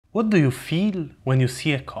What do you feel when you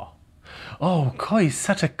see a Ko? Oh, Ko is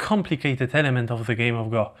such a complicated element of the game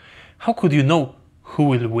of Go. How could you know who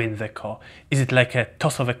will win the Ko? Is it like a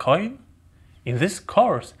toss of a coin? In this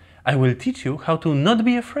course, I will teach you how to not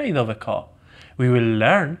be afraid of a Ko. We will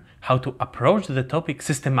learn how to approach the topic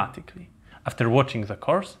systematically. After watching the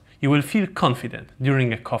course, you will feel confident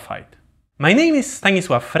during a Ko fight. My name is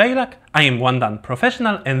Stanislaw Frejlak, I am one-dan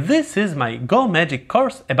professional, and this is my Go Magic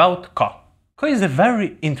course about Ko. Ko is a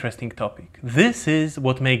very interesting topic. This is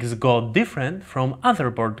what makes Go different from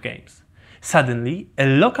other board games. Suddenly, a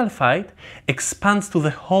local fight expands to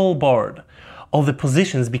the whole board. All the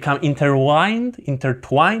positions become intertwined,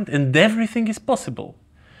 and everything is possible.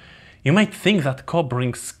 You might think that Ko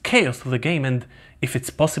brings chaos to the game, and if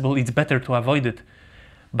it's possible, it's better to avoid it.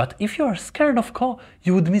 But if you are scared of Ko,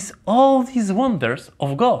 you would miss all these wonders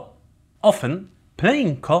of Go. Often,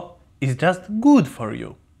 playing Ko is just good for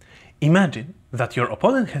you. Imagine that your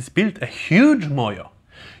opponent has built a huge moyo.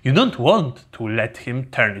 You don't want to let him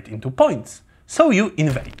turn it into points, so you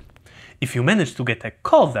invade. If you manage to get a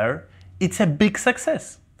Ko there, it's a big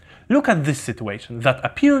success. Look at this situation that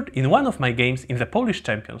appeared in one of my games in the Polish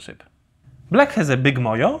Championship. Black has a big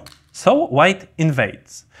moyo, so white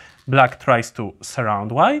invades. Black tries to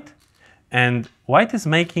surround white, and white is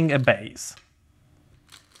making a base.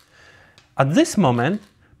 At this moment,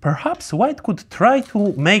 perhaps white could try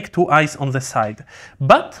to make two eyes on the side,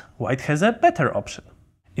 but white has a better option.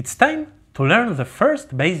 It's time to learn the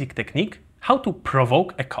first basic technique, how to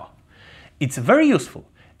provoke a Ko. It's very useful,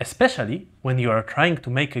 especially when you are trying to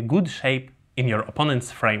make a good shape in your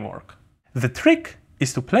opponent's framework. The trick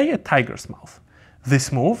is to play a tiger's mouth.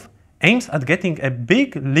 This move aims at getting a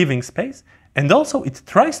big living space, and also it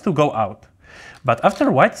tries to go out. But after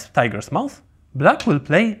white's tiger's mouth, black will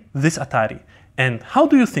play this Atari. And how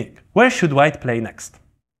do you think? Where should white play next?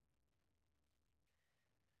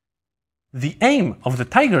 The aim of the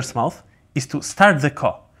tiger's mouth is to start the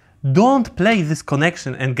Ko. Don't play this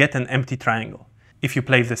connection and get an empty triangle. If you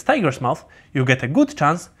play this tiger's mouth, you get a good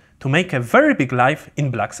chance to make a very big life in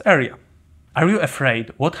black's area. Are you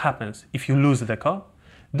afraid what happens if you lose the Ko?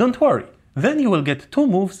 Don't worry, then you will get two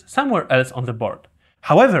moves somewhere else on the board.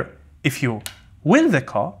 However, if you win the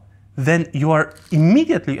Ko, then you are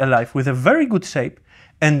immediately alive with a very good shape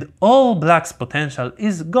and all black's potential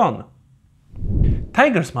is gone.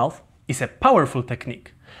 Tiger's mouth is a powerful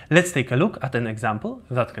technique. Let's take a look at an example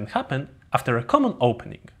that can happen after a common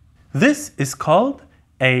opening. This is called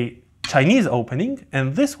a Chinese opening,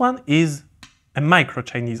 and this one is a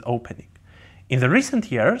micro-Chinese opening. In the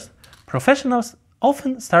recent years, professionals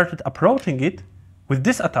often started approaching it with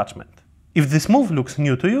this attachment. If this move looks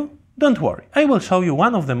new to you, don't worry, I will show you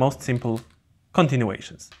one of the most simple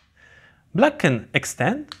continuations. Black can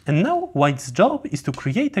extend, and now white's job is to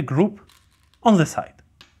create a group on the side.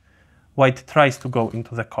 White tries to go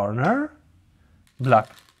into the corner, black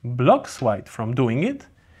blocks white from doing it,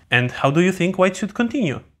 and how do you think white should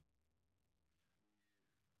continue?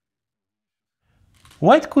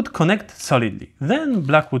 White could connect solidly, then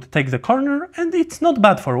black would take the corner, and it's not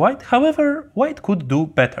bad for white, however, white could do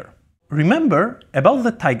better. Remember about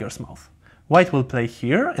the tiger's mouth. White will play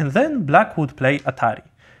here, and then black would play Atari.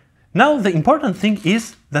 Now the important thing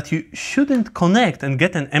is that you shouldn't connect and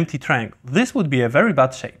get an empty triangle. This would be a very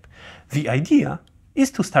bad shape. The idea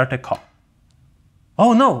is to start a Ko.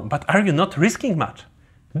 Oh no, but are you not risking much?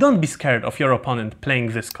 Don't be scared of your opponent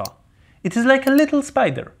playing this Ko. It is like a little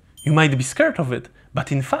spider. You might be scared of it,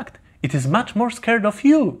 but in fact, it is much more scared of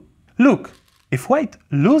you. Look, if white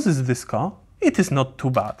loses this Ko, it is not too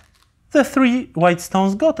bad. The three white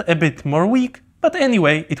stones got a bit more weak, but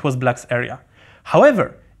anyway, it was black's area.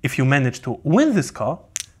 However, if you manage to win this Ko,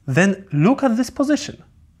 then look at this position.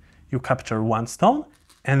 You capture one stone,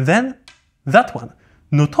 and then that one.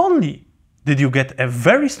 Not only did you get a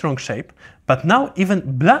very strong shape, but now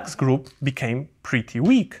even black's group became pretty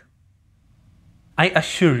weak. I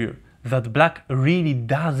assure you that black really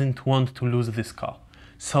doesn't want to lose this Ko.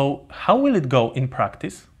 So how will it go in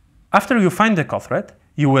practice? After you find the Ko threat,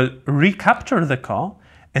 you will recapture the Ko,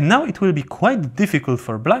 and now it will be quite difficult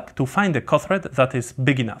for black to find a Ko threat that is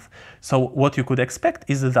big enough. So what you could expect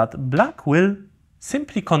is that black will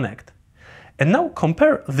simply connect. And now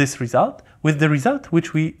compare this result with the result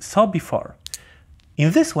which we saw before.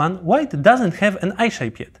 In this one, white doesn't have an eye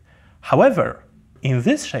shape yet. However, in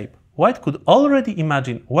this shape, white could already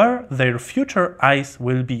imagine where their future eyes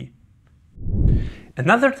will be.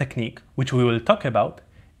 Another technique which we will talk about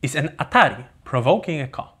is an Atari, provoking a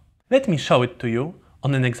Ko. Let me show it to you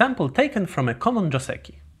on an example taken from a common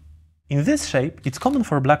joseki. In this shape, it's common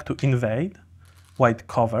for black to invade, white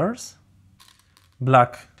covers,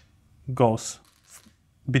 black goes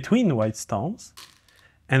between white stones,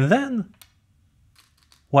 and then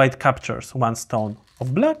white captures one stone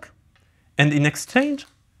of black, and in exchange,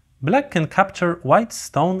 black can capture white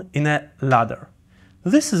stone in a ladder.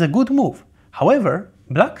 This is a good move. However,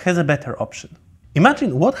 black has a better option.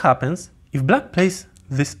 Imagine what happens if black plays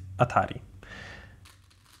this Atari.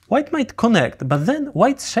 White might connect, but then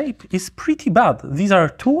white's shape is pretty bad. These are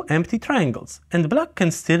two empty triangles, and black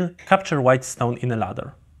can still capture white stone in a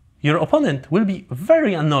ladder. Your opponent will be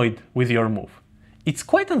very annoyed with your move. It's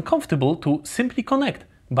quite uncomfortable to simply connect,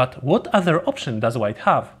 but what other option does white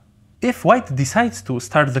have? If white decides to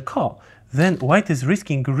start the call, then white is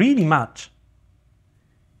risking really much.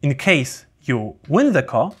 In case you win the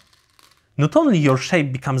call, not only your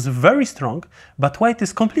shape becomes very strong, but white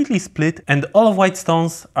is completely split and all of white's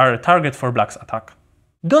stones are a target for black's attack.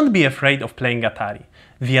 Don't be afraid of playing Atari.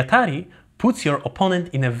 The Atari puts your opponent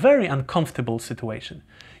in a very uncomfortable situation.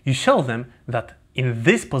 You show them that in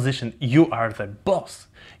this position you are the boss.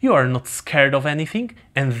 You are not scared of anything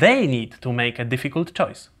and they need to make a difficult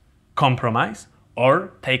choice. Compromise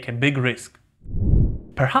or take a big risk.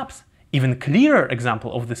 Perhaps even clearer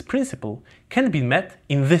example of this principle can be met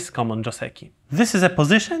in this common joseki. This is a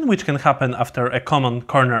position which can happen after a common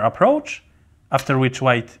corner approach, after which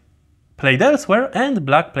white played elsewhere and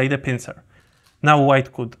black played a pincer. Now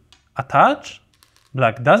white could attach,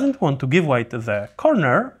 black doesn't want to give white the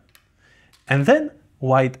corner, and then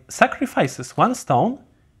white sacrifices one stone,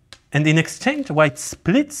 and in exchange white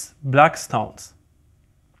splits black stones.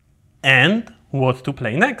 And what to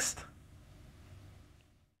play next?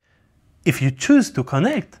 If you choose to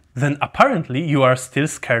connect, then apparently you are still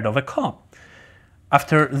scared of a call.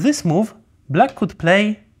 After this move, black could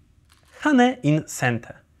play Hane in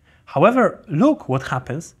Sente. However, look what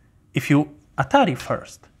happens if you Atari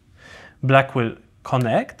first. Black will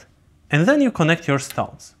connect, and then you connect your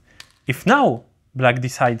stones. If now black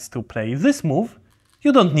decides to play this move,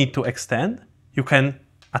 you don't need to extend, you can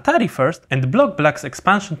Atari first and block black's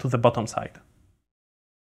expansion to the bottom side.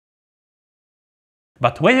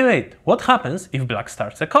 But wait, what happens if black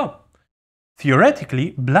starts a call?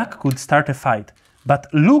 Theoretically, black could start a fight,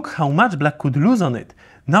 but look how much black could lose on it.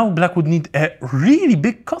 Now black would need a really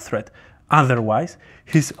big call threat, otherwise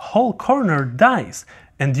his whole corner dies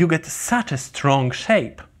and you get such a strong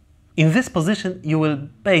shape. In this position you will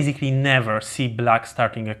basically never see black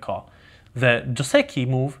starting a call. The joseki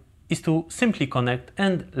move is to simply connect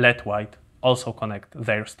and let white also connect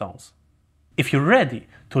their stones. If you're ready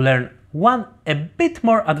to learn one a bit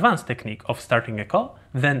more advanced technique of starting a call,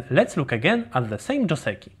 then let's look again at the same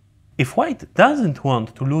joseki. If white doesn't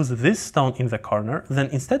want to lose this stone in the corner, then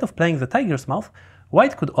instead of playing the tiger's mouth,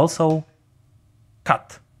 white could also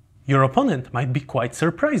cut. Your opponent might be quite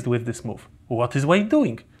surprised with this move. What is white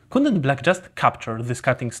doing? Couldn't black just capture this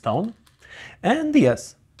cutting stone? And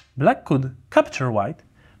yes, black could capture white,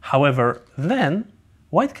 however then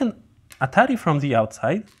white can Atari from the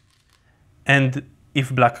outside, and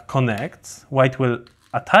if black connects, white will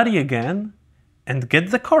Atari again and get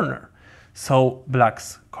the corner. So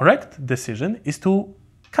black's correct decision is to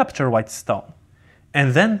capture white's stone.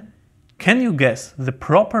 And then, can you guess the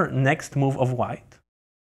proper next move of white?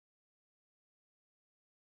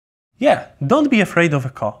 Yeah, don't be afraid of a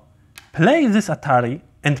call. Play this Atari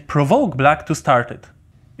and provoke black to start it.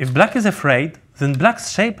 If black is afraid, then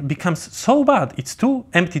black's shape becomes so bad, it's two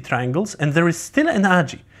empty triangles and there is still an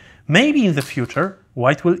agi. Maybe in the future,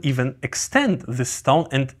 white will even extend this stone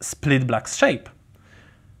and split black's shape.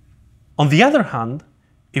 On the other hand,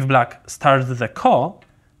 if black starts the call,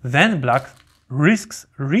 then black risks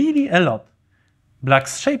really a lot.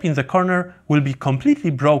 Black's shape in the corner will be completely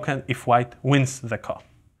broken if white wins the call.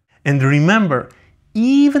 And remember,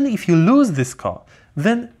 even if you lose this call,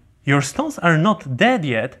 then your stones are not dead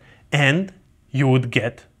yet and you would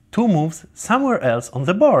get two moves somewhere else on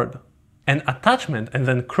the board. An attachment and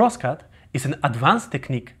then crosscut is an advanced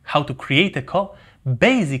technique how to create a call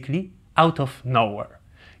basically out of nowhere.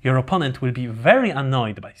 Your opponent will be very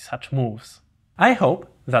annoyed by such moves. I hope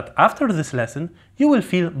that after this lesson you will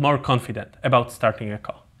feel more confident about starting a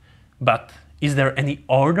call. But is there any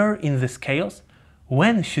order in this chaos?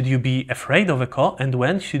 When should you be afraid of a call and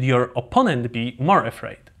when should your opponent be more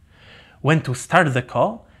afraid? When to start the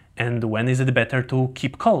call and when is it better to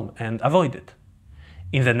keep calm and avoid it?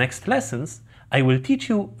 In the next lessons, I will teach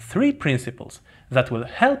you 3 principles that will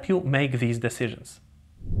help you make these decisions.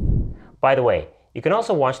 By the way, you can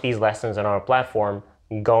also watch these lessons on our platform,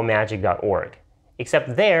 gomagic.org.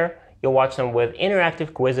 Except there, you'll watch them with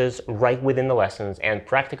interactive quizzes right within the lessons and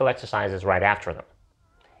practical exercises right after them.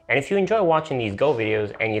 And if you enjoy watching these Go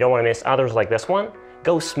videos and you don't want to miss others like this one,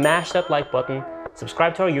 go smash that like button,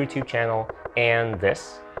 subscribe to our YouTube channel, and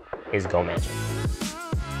this is Go Magic.